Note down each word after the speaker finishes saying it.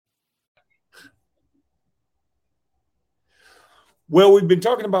Well, we've been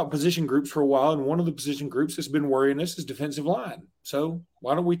talking about position groups for a while, and one of the position groups that's been worrying us is defensive line. So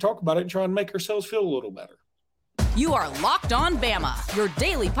why don't we talk about it and try and make ourselves feel a little better? You are Locked On Bama, your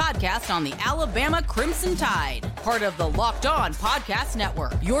daily podcast on the Alabama Crimson Tide. Part of the Locked On Podcast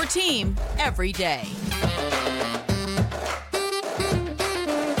Network, your team every day.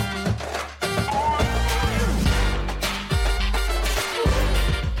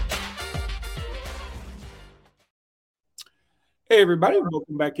 Hey, everybody.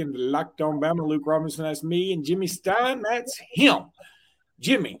 Welcome back into Locked On Bama. Luke Robinson, that's me, and Jimmy Stein, that's him.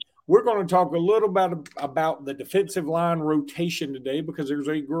 Jimmy, we're going to talk a little bit about the defensive line rotation today because there's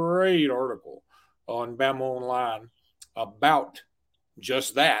a great article on Bama Online about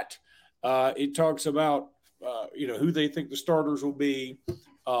just that. It talks about, who they think the starters will be.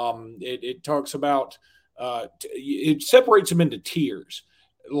 It talks about it separates them into tiers,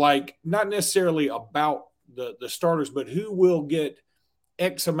 like not necessarily about the starters, but who will get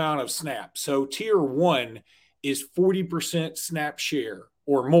X amount of snaps. So tier 1 is 40% snap share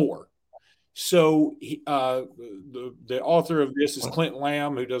or more. So the author of this is Clint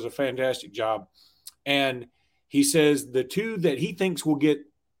Lamb, who does a fantastic job. And he says the two that he thinks will get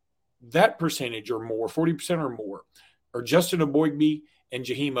that percentage or more, 40% or more, are Justin Eboigbe and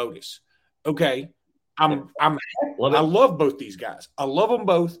Jaheim Oatis. Okay. I love both these guys. I love them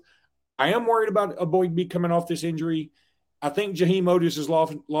both. I am worried about Eboigbe coming off this injury. I think Jaheim Oatis has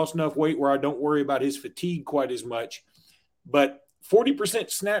lost enough weight where I don't worry about his fatigue quite as much. But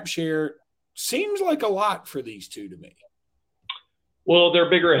 40% snap share seems like a lot for these two to me. Well, they're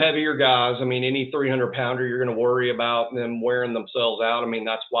bigger, heavier guys. I mean, any 300-pounder, you're going to worry about them wearing themselves out. I mean,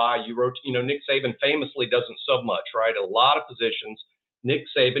 that's why you wrote, Nick Saban famously doesn't sub much, right? A lot of positions, Nick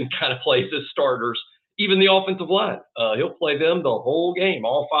Saban kind of plays his starters. Even the offensive line, he'll play them the whole game,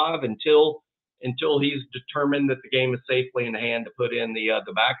 all five, until he's determined that the game is safely in hand to put in the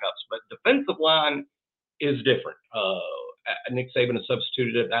backups. But defensive line is different. Nick Saban has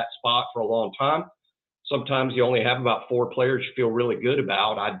substituted at that spot for a long time. Sometimes you only have about 4 players you feel really good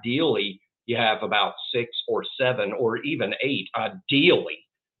about. Ideally, you have about 6 or 7 or even 8, ideally.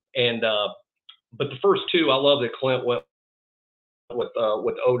 And but the first two, I love that Clint went with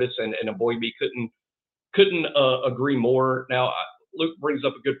Oatis and Eboigbe couldn't agree more. Now, Luke brings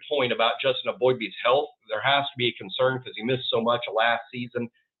up a good point about Justin Eboigbe's health. There has to be a concern because he missed so much last season,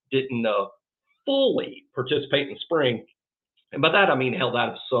 didn't fully participate in spring. And by that, I mean held out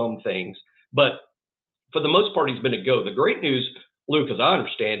of some things. But for the most part, he's been a go. The great news, Luke, as I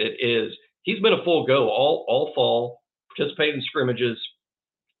understand it, is he's been a full go all fall, participated in scrimmages,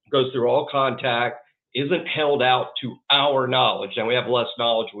 goes through all contact, isn't held out to our knowledge. Now, we have less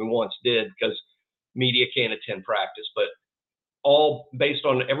knowledge than we once did because media can't attend practice, but all based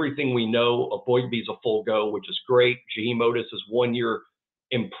on everything we know, Eboigbe's a full go, which is great. Jaheim Oatis is 1 year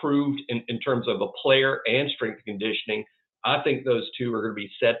improved in terms of a player and strength and conditioning. I think those two are going to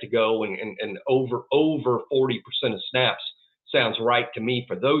be set to go, and over 40% of snaps sounds right to me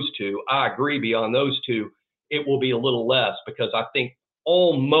for those two. I agree beyond those two, it will be a little less because I think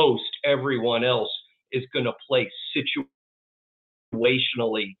almost everyone else is going to play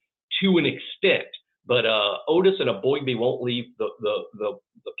situationally to an extent. But Oatis and Eboigbe won't leave the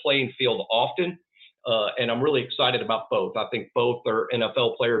playing field often, and I'm really excited about both. I think both are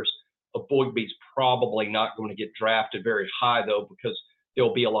NFL players. Eboigbe's probably not going to get drafted very high, though, because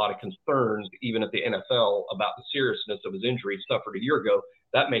there'll be a lot of concerns, even at the NFL, about the seriousness of his injury he suffered a year ago.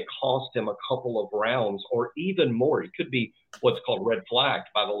 That may cost him a couple of rounds or even more. He could be what's called red flagged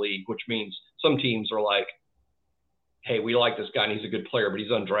by the league, which means some teams are like, hey, we like this guy and he's a good player, but he's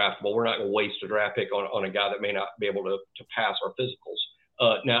undraftable. We're not going to waste a draft pick on a guy that may not be able to pass our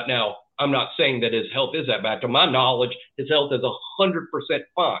physicals. Now, I'm not saying that his health is that bad. To my knowledge, his health is 100%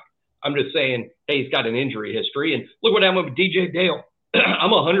 fine. I'm just saying, hey, he's got an injury history. And look what happened with DJ Dale.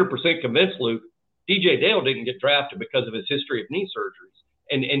 I'm 100% convinced, Luke, DJ Dale didn't get drafted because of his history of knee surgeries.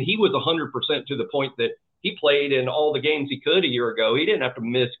 And he was 100% to the point that he played in all the games he could a year ago. He didn't have to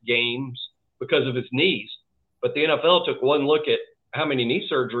miss games because of his knees. But the NFL took one look at how many knee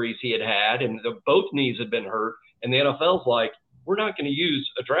surgeries he had, and both knees had been hurt. And the NFL's like, we're not going to use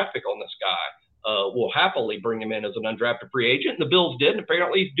a draft pick on this guy. We'll happily bring him in as an undrafted free agent. And the Bills did, and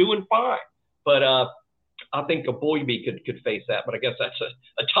apparently he's doing fine. But I think Eboigbe could face that. But I guess that's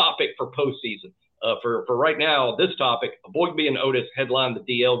a topic for postseason. For right now, this topic, Eboigbe and Oatis headline the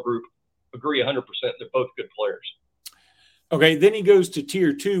DL group. Agree 100%. They're both good players. Okay, then he goes to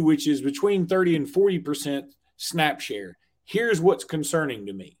tier 2, which is between 30 and 40% snap share. Here's what's concerning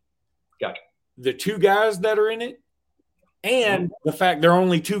to me. Gotcha. The 2 guys that are in it and the fact there are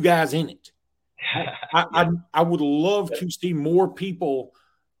only 2 guys in it. I would love to see more people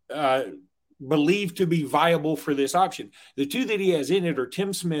believed to be viable for this option. The two that he has in it are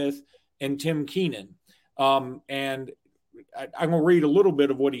Tim Smith and Tim Keenan. And I'm going to read a little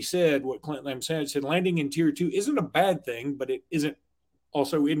bit of what he said, what Clint Lamb said. He said, landing in tier 2 isn't a bad thing, but it isn't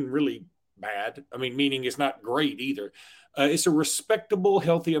really bad. I mean, meaning it's not great either. It's a respectable,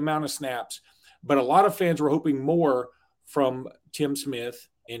 healthy amount of snaps, but a lot of fans were hoping more from Tim Smith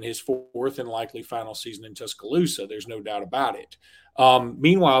in his fourth and likely final season in Tuscaloosa. There's no doubt about it.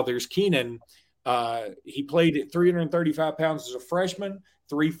 Meanwhile, there's Keenan. He played at 335 pounds as a freshman,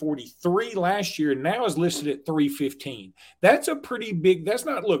 343 last year, and now is listed at 315. That's a pretty big – that's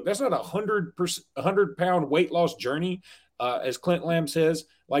not a 100-pound weight loss journey, as Clint Lamb says,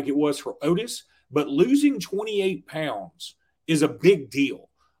 like it was for Otis. But losing 28 pounds is a big deal.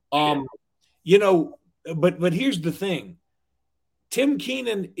 But here's the thing. Tim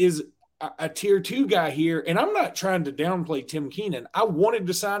Keenan is a tier 2 guy here, and I'm not trying to downplay Tim Keenan. I wanted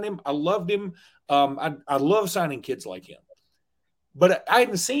to sign him. I loved him. I love signing kids like him. But I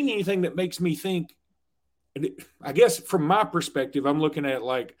hadn't seen anything that makes me think, I guess from my perspective, I'm looking at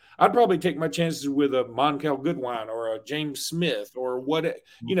like, I'd probably take my chances with a Monkel Goodwine or a James Smith or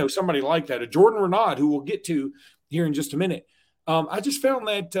somebody like that, a Jordan Renaud, who we'll get to here in just a minute. I just found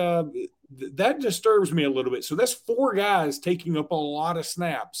that that disturbs me a little bit. So that's 4 guys taking up a lot of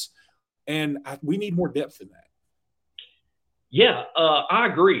snaps, and we need more depth in that. Yeah, I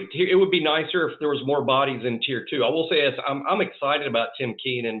agree. It would be nicer if there was more bodies in tier 2. I will say this, I'm excited about Tim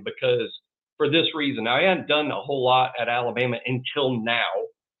Keenan because for this reason, I hadn't done a whole lot at Alabama until now,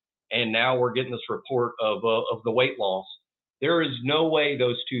 and now we're getting this report of the weight loss. There is no way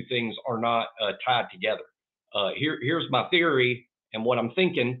those two things are not tied together. Here's my theory and what I'm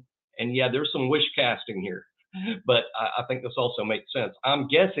thinking, and yeah, there's some wish casting here, but I think this also makes sense. I'm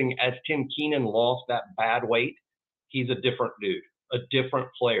guessing as Tim Keenan lost that bad weight, he's a different dude, a different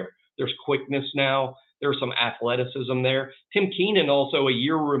player. There's quickness now. There's some athleticism there. Tim Keenan also a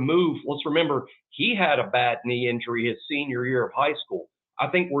year removed. Let's remember, he had a bad knee injury his senior year of high school. I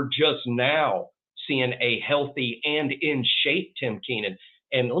think we're just now seeing a healthy and in shape Tim Keenan.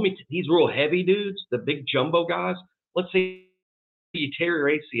 And these real heavy dudes, the big jumbo guys, let's say you tear your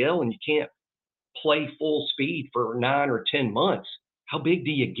ACL and you can't play full speed for 9 or 10 months. How big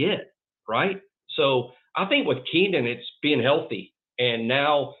do you get, right? So I think with Keenan, it's being healthy and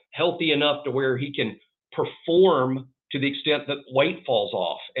now healthy enough to where he can perform to the extent that weight falls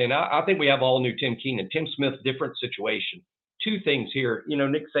off. And I think we have all new Tim Keenan. Tim Smith, different situation. 2 things here.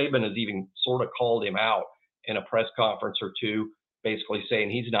 Nick Saban has even sort of called him out in a press conference or 2, basically saying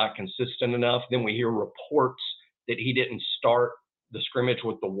he's not consistent enough. Then we hear reports that he didn't start the scrimmage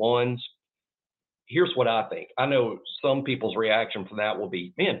with the ones. Here's what I think. I know some people's reaction from that will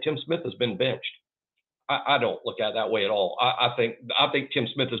be, man, Tim Smith has been benched. I don't look at it that way at all. I think Tim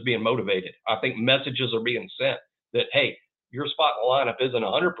Smith is being motivated. I think messages are being sent that, hey, your spot in the lineup isn't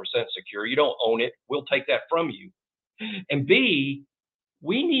 100% secure. You don't own it. We'll take that from you. And B,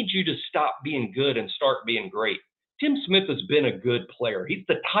 we need you to stop being good and start being great. Tim Smith has been a good player. He's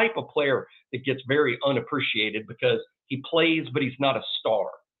the type of player that gets very unappreciated because he plays, but he's not a star.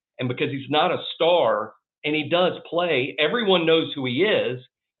 And because he's not a star and he does play, everyone knows who he is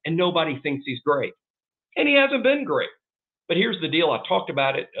and nobody thinks he's great. And he hasn't been great. But here's the deal. I talked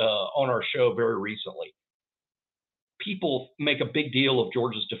about it on our show very recently. People make a big deal of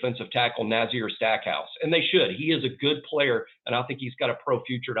Georgia's defensive tackle, Nazir Stackhouse, and they should. He is a good player, and I think he's got a pro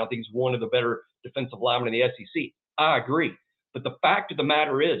future, and I think he's one of the better defensive linemen in the SEC. I agree. But the fact of the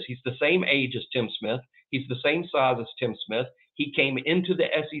matter is he's the same age as Tim Smith. He's the same size as Tim Smith. He came into the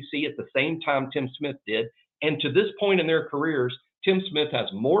SEC at the same time Tim Smith did. And to this point in their careers, Tim Smith has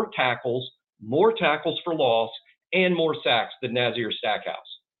more tackles for loss, and more sacks than Nazir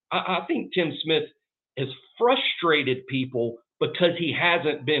Stackhouse. I think Tim Smith has frustrated people because he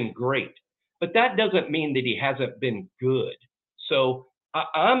hasn't been great. But that doesn't mean that he hasn't been good. So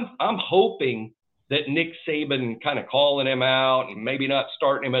I'm hoping that Nick Saban kind of calling him out and maybe not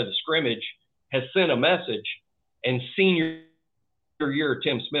starting him as a scrimmage has sent a message, and senior year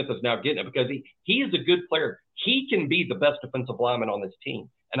Tim Smith is now getting it because he is a good player. He can be the best defensive lineman on this team.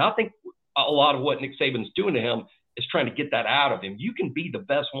 And I think a lot of what Nick Saban's doing to him is trying to get that out of him. You can be the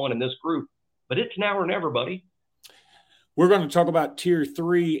best one in this group, but it's now or never, buddy. We're going to talk about Tier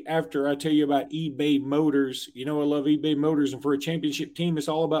 3 after I tell you about eBay Motors. You know I love eBay Motors, and for a championship team, it's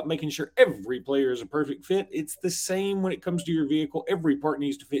all about making sure every player is a perfect fit. It's the same when it comes to your vehicle. Every part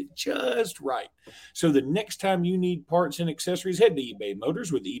needs to fit just right. So the next time you need parts and accessories, head to eBay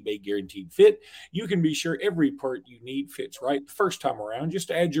Motors with the eBay Guaranteed Fit. You can be sure every part you need fits right the first time around.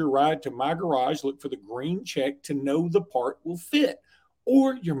 Just add your ride to My Garage. Look for the green check to know the part will fit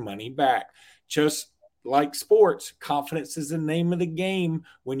or your money back. Just like sports, confidence is the name of the game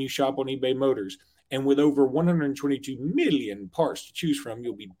when you shop on eBay Motors. And with over 122 million parts to choose from,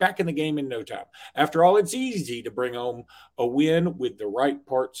 you'll be back in the game in no time. After all, it's easy to bring home a win with the right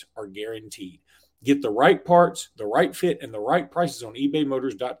parts are guaranteed. Get the right parts, the right fit, and the right prices on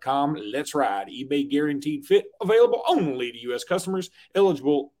ebaymotors.com. Let's ride. eBay Guaranteed Fit, available only to U.S. customers.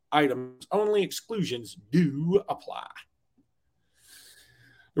 Eligible items only. Exclusions do apply.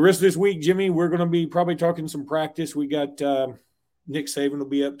 The rest of this week, Jimmy, we're going to be probably talking some practice. We got Nick Saban will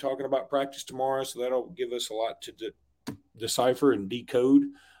be up talking about practice tomorrow, so that'll give us a lot to decipher and decode.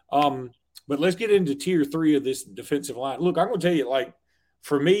 But let's get into Tier 3 of this defensive line. Look, I'm going to tell you, like,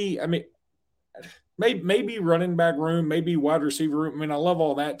 for me, I mean, maybe running back room, maybe wide receiver room. I mean, I love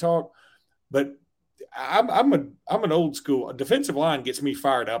all that talk, but I'm an old school. A defensive line gets me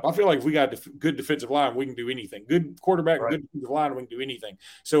fired up. I feel like if we got good defensive line, we can do anything. Good quarterback, right. Good defensive line, we can do anything.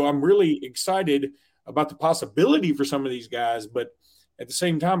 So I'm really excited about the possibility for some of these guys, but at the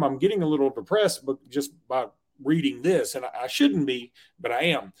same time, I'm getting a little depressed, but just by reading this, and I shouldn't be, but I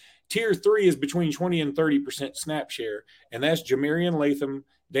am. Tier 3 is between 20 and 30% snap share, and that's Jamarian Latham,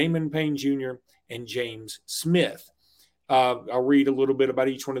 Damon Payne Jr., and James Smith. I'll read a little bit about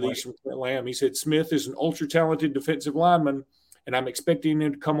each one of these from Clint Lamb. He said, Smith is an ultra-talented defensive lineman, and I'm expecting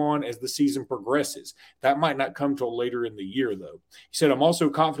him to come on as the season progresses. That might not come till later in the year, though. He said, I'm also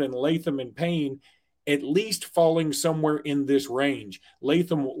confident in Latham and Payne at least falling somewhere in this range.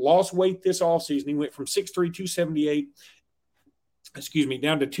 Latham lost weight this offseason. He went from 6'3", 278,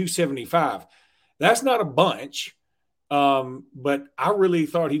 down to 275. That's not a bunch. But I really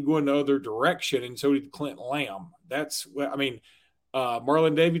thought he'd go in the other direction, and so did Clint Lamb. That's what I mean.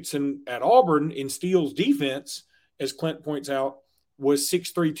 Marlon Davidson at Auburn in Steele's defense, as Clint points out, was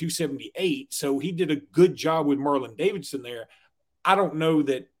 6'3", 278. So he did a good job with Marlon Davidson there. I don't know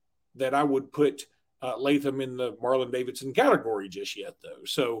that I would put Latham in the Marlon Davidson category just yet, though.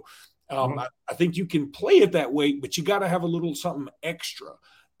 So I think you can play it that way, but you got to have a little something extra.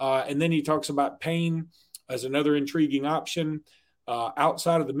 And then he talks about Payne as another intriguing option.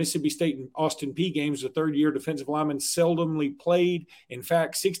 Outside of the Mississippi State and Austin Peay games, the third-year defensive lineman seldomly played. In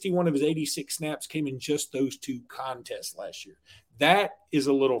fact, 61 of his 86 snaps came in just those two contests last year. That is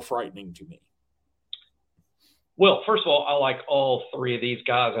a little frightening to me. Well, first of all, I like all three of these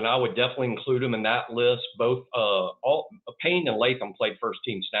guys, and I would definitely include them in that list. Both Payne and Latham played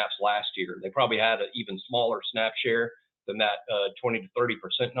first-team snaps last year. They probably had an even smaller snap share than that 20 to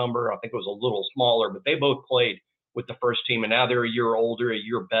 30% number. I think it was a little smaller, but they both played with the first team, and now they're a year older, a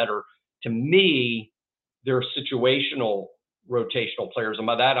year better. To me, they're situational rotational players. And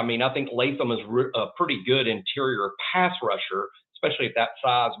by that, I mean, I think Latham is a pretty good interior pass rusher, especially at that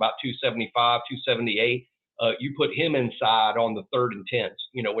size, about 275, 278. You put him inside on the 3rd and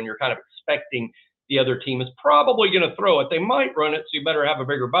 10s, when you're kind of expecting the other team is probably going to throw it. They might run it, so you better have a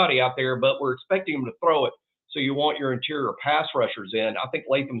bigger body out there, but we're expecting them to throw it. So you want your interior pass rushers in. I think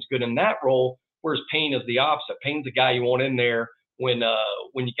Latham's good in that role, whereas Payne is the opposite. Payne's the guy you want in there when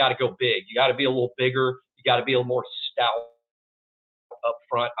you got to go big. You got to be a little bigger. You got to be a little more stout up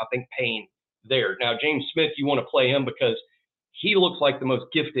front. I think Payne there. Now, James Smith, you want to play him because he looks like the most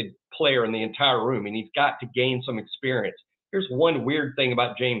gifted player in the entire room, and he's got to gain some experience. Here's one weird thing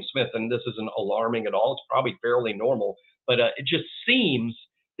about James Smith, and this isn't alarming at all. It's probably fairly normal, but it just seems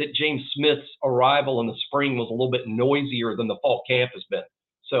that James Smith's arrival in the spring was a little bit noisier than the fall camp has been.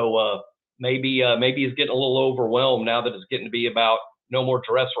 So maybe he's getting a little overwhelmed now that it's getting to be about no more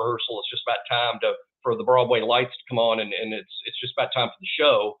dress rehearsal. It's just about time for the Broadway lights to come on, and it's just about time for the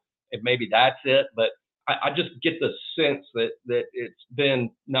show. And maybe that's it. But I just get the sense that it's been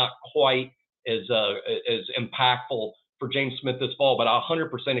not quite as impactful for James Smith this fall. But I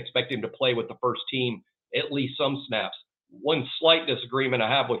 100% expect him to play with the first team at least some snaps. One slight disagreement I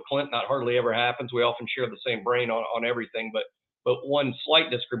have with Clint, that hardly ever happens. We often share the same brain on everything, but one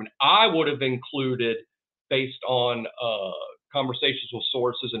slight disagreement I would have included based on conversations with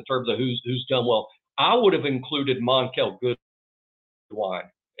sources in terms of who's done well. I would have included Monkel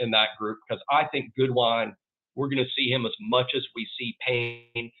Goodwine in that group because I think Goodwine, we're going to see him as much as we see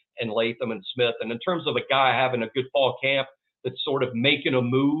Payne and Latham and Smith. And in terms of a guy having a good fall camp that's sort of making a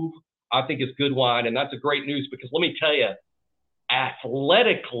move, I think is Goodwine, and that's a great news because let me tell you,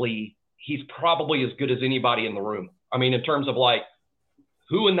 athletically, he's probably as good as anybody in the room. I mean, in terms of like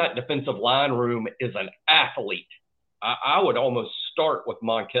who in that defensive line room is an athlete, I would almost start with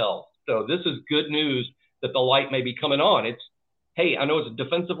Monkel. So this is good news that the light may be coming on. It's, hey, I know it's a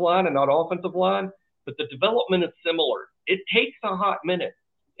defensive line and not offensive line, but the development is similar. It takes a hot minute.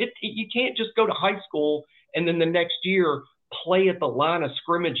 You can't just go to high school and then the next year play at the line of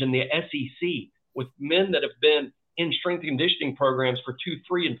scrimmage in the SEC with men that have been in strength and conditioning programs for 2,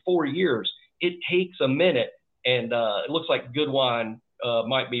 3, and 4 years. It takes a minute, and it looks like Goodwine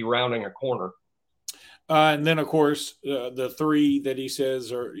might be rounding a corner. And then, of course, the three that he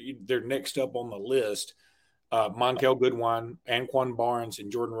says they're next up on the list, Monkel Goodwine, Anquan Barnes,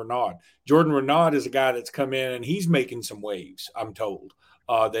 and Jordan Renaud. Jordan Renaud is a guy that's come in, and he's making some waves, I'm told,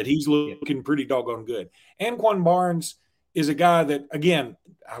 that he's looking pretty doggone good. Anquan Barnes is a guy that, again,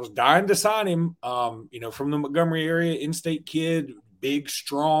 I was dying to sign him, from the Montgomery area, in-state kid, big,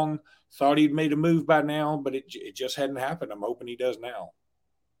 strong, thought he'd made a move by now, but it just hadn't happened. I'm hoping he does now.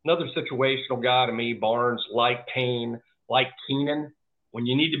 Another situational guy to me, Barnes, like Payne, like Keenan. When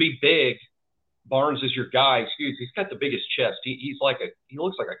you need to be big, Barnes is your guy. Excuse, he's got the biggest chest. He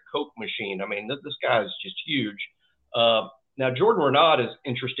looks like a Coke machine. I mean, this guy is just huge. Now, Jordan Renaud is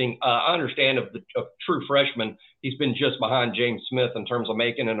interesting. I understand of true freshman, he's been just behind James Smith in terms of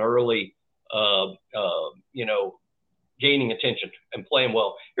making an early, gaining attention and playing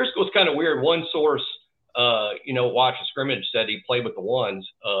well. Here's what's kind of weird. One source, watch a scrimmage said he played with the ones.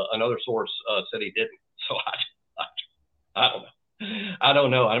 Another source said he didn't. So I don't know. I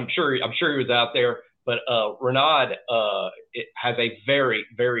don't know. I'm sure he was out there. But Renaud has a very,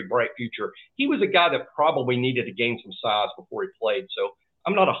 very bright future. He was a guy that probably needed to gain some size before he played. So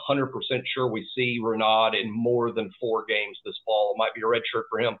I'm not 100% sure we see Renaud in more than 4 games this fall. It might be a red shirt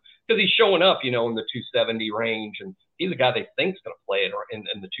for him because he's showing up, in the 270 range. And he's a guy they think is going to play it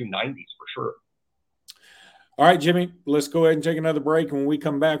in the 290s for sure. All right, Jimmy, let's go ahead and take another break. And when we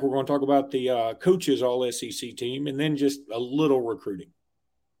come back, we're going to talk about the coaches All-SEC team and then just a little recruiting.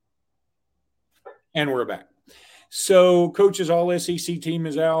 And we're back. So coaches All-SEC team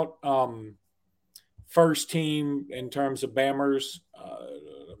is out. First team in terms of Bammers,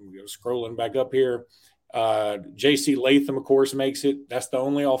 I'm scrolling back up here. J.C. Latham, of course, makes it. That's the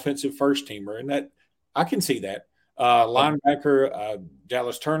only offensive first teamer. And that I can see that. Linebacker,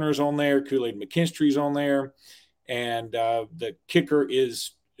 Dallas Turner's on there. Kool-Aid McKinstry's on there. And the kicker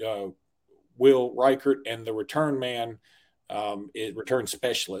is Will Reichert, and the return man, return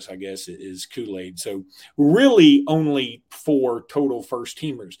specialist, I guess, is Kool-Aid. So really only 4 total first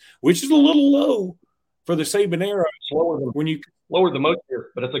teamers, which is a little low for the Saban era. Lower than most years,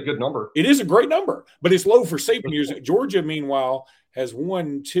 but it's a good number. It is a great number, but it's low for Saban years. Georgia, meanwhile, has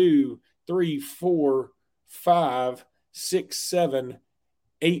 1, 2, 3, 4, 5, 6, 7,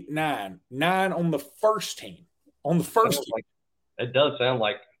 8, 9. 9 on the first team. It does sound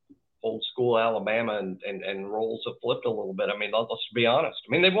like old school Alabama and roles have flipped a little bit. I mean, let's be honest.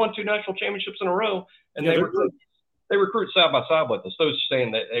 I mean, they've won 2 national championships in a row, and they recruit side by side with us. Those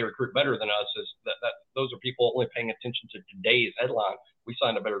saying that they recruit better than us is that those are people only paying attention to today's headline. We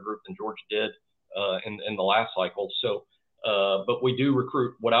signed a better group than Georgia did in the last cycle. So, but we do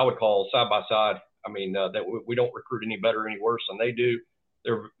recruit what I would call side by side. I mean, that we don't recruit any better, any worse than they do.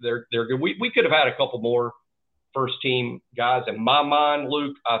 They're good. We could have had a couple more first team guys in my mind.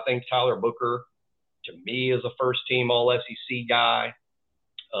 Luke, I think Tyler Booker to me is a first team All-SEC guy.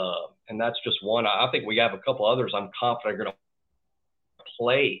 And that's just one. I think we have a couple others I'm confident are going to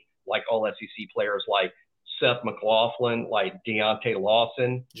play like All-SEC players like Seth McLaughlin, like Deontay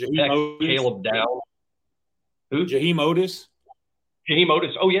Lawson, Caleb Down. Who? Jaheim Otis.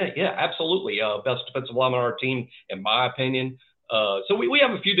 Oh, yeah, absolutely. Best defensive lineman on our team, in my opinion. So we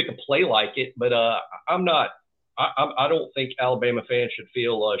have a few that can play like it, but I don't think Alabama fans should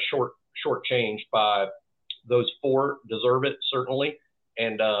feel shortchanged by those 4. Deserve it, certainly.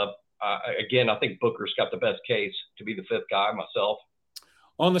 And again, I think Booker's got the best case to be the 5th guy myself.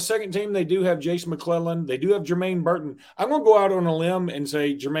 On the second team, they do have Jason McClellan. They do have Jermaine Burton. I'm going to go out on a limb and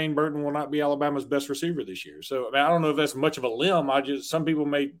say Jermaine Burton will not be Alabama's best receiver this year. So I don't know if that's much of a limb. Some people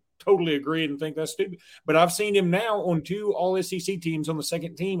may totally agree and think that's stupid. But I've seen him now on 2 All-SEC teams on the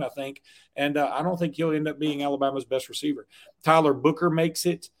second team, I think. And I don't think he'll end up being Alabama's best receiver. Tyler Booker makes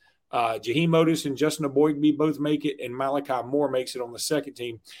it. Jaheim Otis and Justin Aboigbe both make it, and Malachi Moore makes it on the second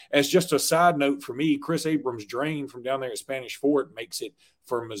team. As just a side note for me, Chris Abrams-Drain from down there at Spanish Fort makes it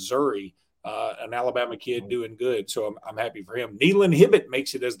for Missouri an Alabama kid doing good. So I'm happy for him. Nealon Hibbett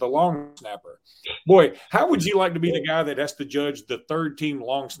makes it as the long snapper. Boy, how would you like to be the guy that has to judge the third team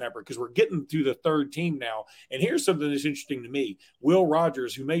long snapper? Because we're getting to the third team now. And here's something that's interesting to me. Will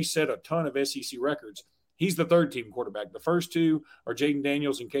Rogers, who may set a ton of SEC records, he's the third team quarterback. The first two are Jaden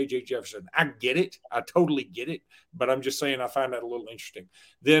Daniels and KJ Jefferson. I get it. I totally get it. But I'm just saying I find that a little interesting.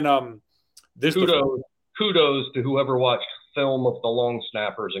 Then kudos to whoever watched film of the long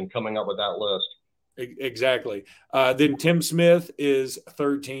snappers and coming up with that list. Exactly. Then Tim Smith is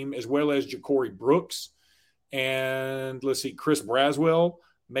third team, as well as Ja'Cory Brooks. And let's see, Chris Braswell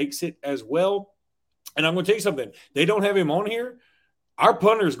makes it as well. And I'm going to tell you something. They don't have him on here. Our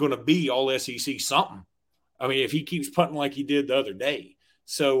punter is going to be all SEC something. I mean, if he keeps punting like he did the other day.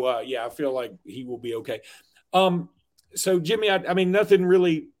 So, I feel like he will be okay. So, Jimmy, I mean, nothing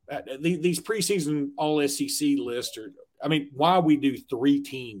really these preseason all SEC lists are, I mean, why we do 3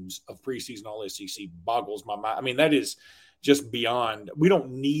 teams of preseason all SEC boggles my mind. I mean, that is just beyond. We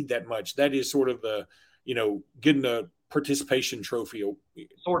don't need that much. That is sort of the, getting a participation trophy. It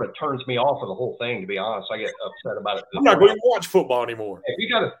sort of turns me off of the whole thing, to be honest. I get upset about it. I'm not going to watch football anymore. If you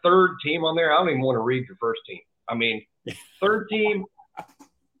got a third team on there, I don't even want to read your first team. I mean, third team,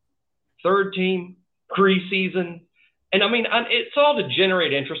 preseason. And, I mean, it's all to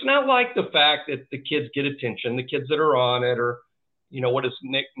generate interest. And I like the fact that the kids get attention, the kids that are on it, or, what does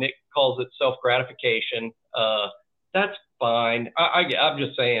Nick calls it, self-gratification. That's fine. I'm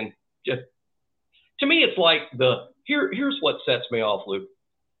just saying, to me, it's like here's what sets me off, Luke.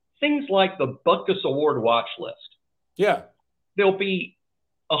 Things like the Butkus Award watch list. Yeah. There'll be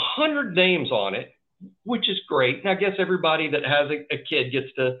 100 names on it, which is great. And I guess everybody that has a kid gets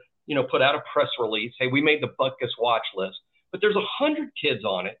to, put out a press release. Hey, we made the Butkus watch list. But there's 100 kids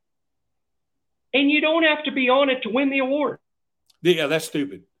on it. And you don't have to be on it to win the award. Yeah, that's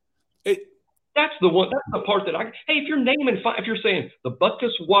stupid. That's the part that hey, if you're naming 5, if you're saying the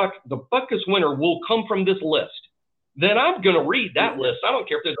Butkus winner will come from this list, then I'm going to read that list. I don't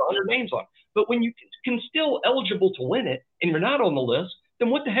care if there's 100 names on it. But when you can still eligible to win it and you're not on the list, then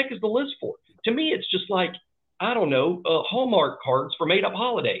what the heck is the list for? To me, it's just like, I don't know, Hallmark cards for made up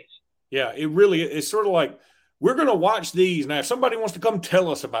holidays. Yeah, it's sort of like, we're going to watch these. Now, if somebody wants to come tell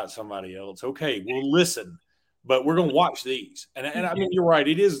us about somebody else, okay, we'll listen, but we're going to watch these. And I mean, you're right.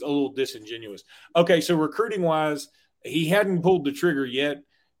 It is a little disingenuous. Okay, so recruiting wise, he hadn't pulled the trigger yet,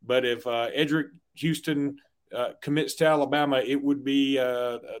 but if Edric Houston commits to Alabama, it would be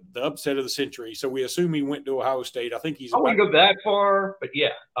the upset of the century. So we assume he went to Ohio State. I think he's. I wouldn't go that far, but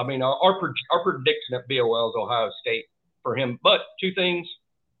yeah. I mean, our prediction at BOL is Ohio State for him. But 2 things: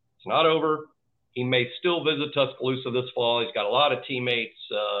 it's not over. He may still visit Tuscaloosa this fall. He's got a lot of teammates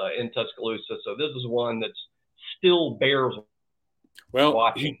in Tuscaloosa, so this is one that's still bears. Well,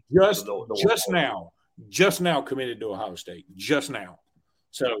 watching. He just now committed to Ohio State. Just now.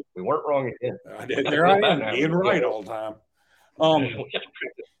 So we weren't wrong again. There I am, being right all the time.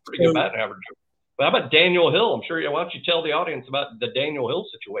 Pretty good batting average. But how about Daniel Hill? I'm sure. Why don't you tell the audience about the Daniel Hill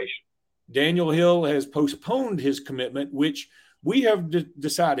situation? Daniel Hill has postponed his commitment, which we have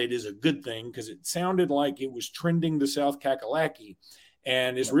decided is a good thing because it sounded like it was trending to South Kakalaki,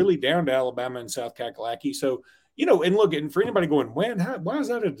 and it's really down to Alabama and South Kakalaki. So, and look, and for anybody going, why is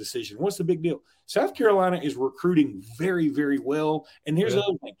that a decision? What's the big deal? South Carolina is recruiting very, very well. And here's the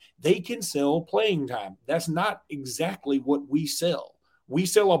other thing. They can sell playing time. That's not exactly what we sell. We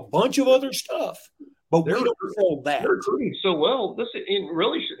sell a bunch of other stuff, but we don't sell that. They're recruiting so well, it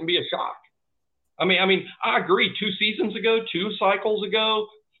really shouldn't be a shock. I mean, I agree. 2 seasons ago, 2 cycles ago,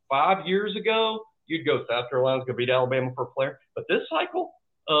 5 years ago, you'd go South Carolina's going to beat Alabama for a player. But this cycle,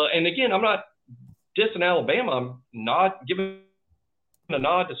 and again, I'm not dissing Alabama. I'm not giving a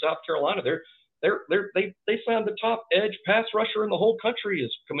nod to South Carolina. They signed the top edge pass rusher in the whole country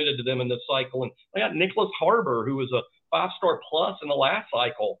is committed to them in this cycle. And they got Nicholas Harbor, who was a 5-star plus in the last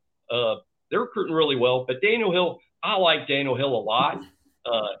cycle. They're recruiting really well. But Daniel Hill, I like Daniel Hill a lot.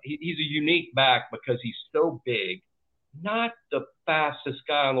 He's a unique back because he's so big. Not the fastest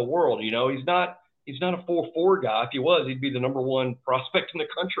guy in the world. He's not a 4.4 guy. If he was, he'd be the number 1 prospect in the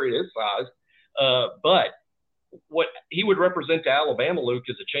country at his size. But what he would represent to Alabama, Luke,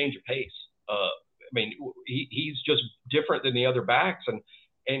 is a change of pace. I mean, he's just different than the other backs, and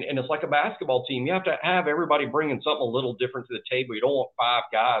it's like a basketball team. You have to have everybody bringing something a little different to the table. You don't want 5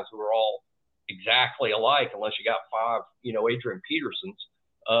 guys who are all exactly alike unless you got 5, Adrian Petersons.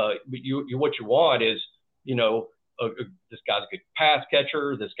 But what you want is, this guy's a good pass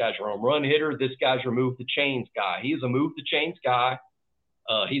catcher. This guy's your home run hitter. This guy's your move the chains guy. He's a move the chains guy.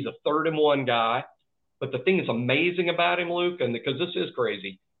 He's a 3rd and 1 guy. But the thing that's amazing about him, Luke, and because this is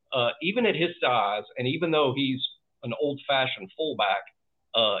crazy, even at his size, and even though he's an old-fashioned fullback,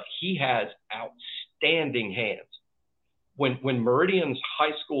 he has outstanding hands. When Meridian's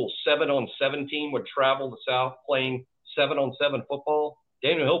high school 7-on-7 team would travel to South playing 7-on-7 football,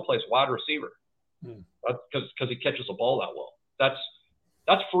 Daniel Hill plays wide receiver because he catches the ball that well.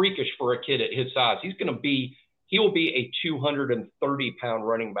 That's freakish for a kid at his size. He will be a 230-pound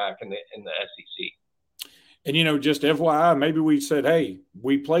running back in the SEC. And, just FYI, maybe we said, hey,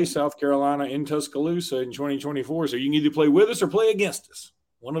 we play South Carolina in Tuscaloosa in 2024, so you can either play with us or play against us.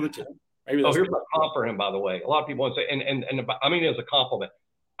 One of the two. Maybe that's here's a comp for him, by the way. A lot of people want to say, and I mean as a compliment,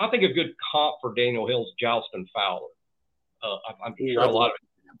 I think a good comp for Daniel Hill is Jalston Fowler. I'm sure a lot of it.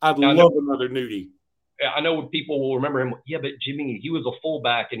 I'd love another Nudie. I know people will remember him. Yeah, but Jimmy, he was a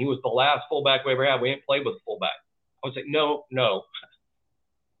fullback, and he was the last fullback we ever had. We didn't play with a fullback. I would say, no.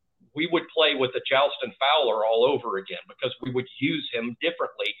 We would play with a Jalston Fowler all over again because we would use him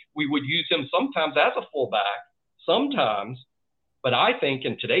differently. We would use him sometimes as a fullback, sometimes. But I think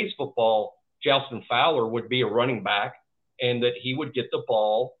in today's football, Jalston Fowler would be a running back and that he would get the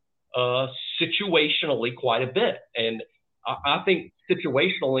ball situationally quite a bit. And I think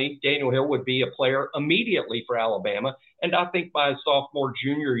situationally, Daniel Hill would be a player immediately for Alabama. And I think by his sophomore,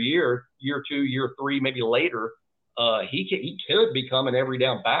 junior year 2, year 3, maybe later, he could become an every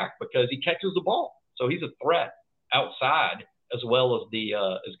down back because he catches the ball. So he's a threat outside as well as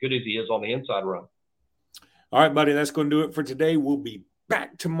as good as he is on the inside run. All right, buddy, that's going to do it for today. We'll be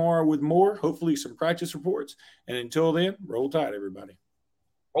back tomorrow with more, hopefully some practice reports. And until then, roll tide, everybody.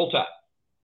 Roll tide.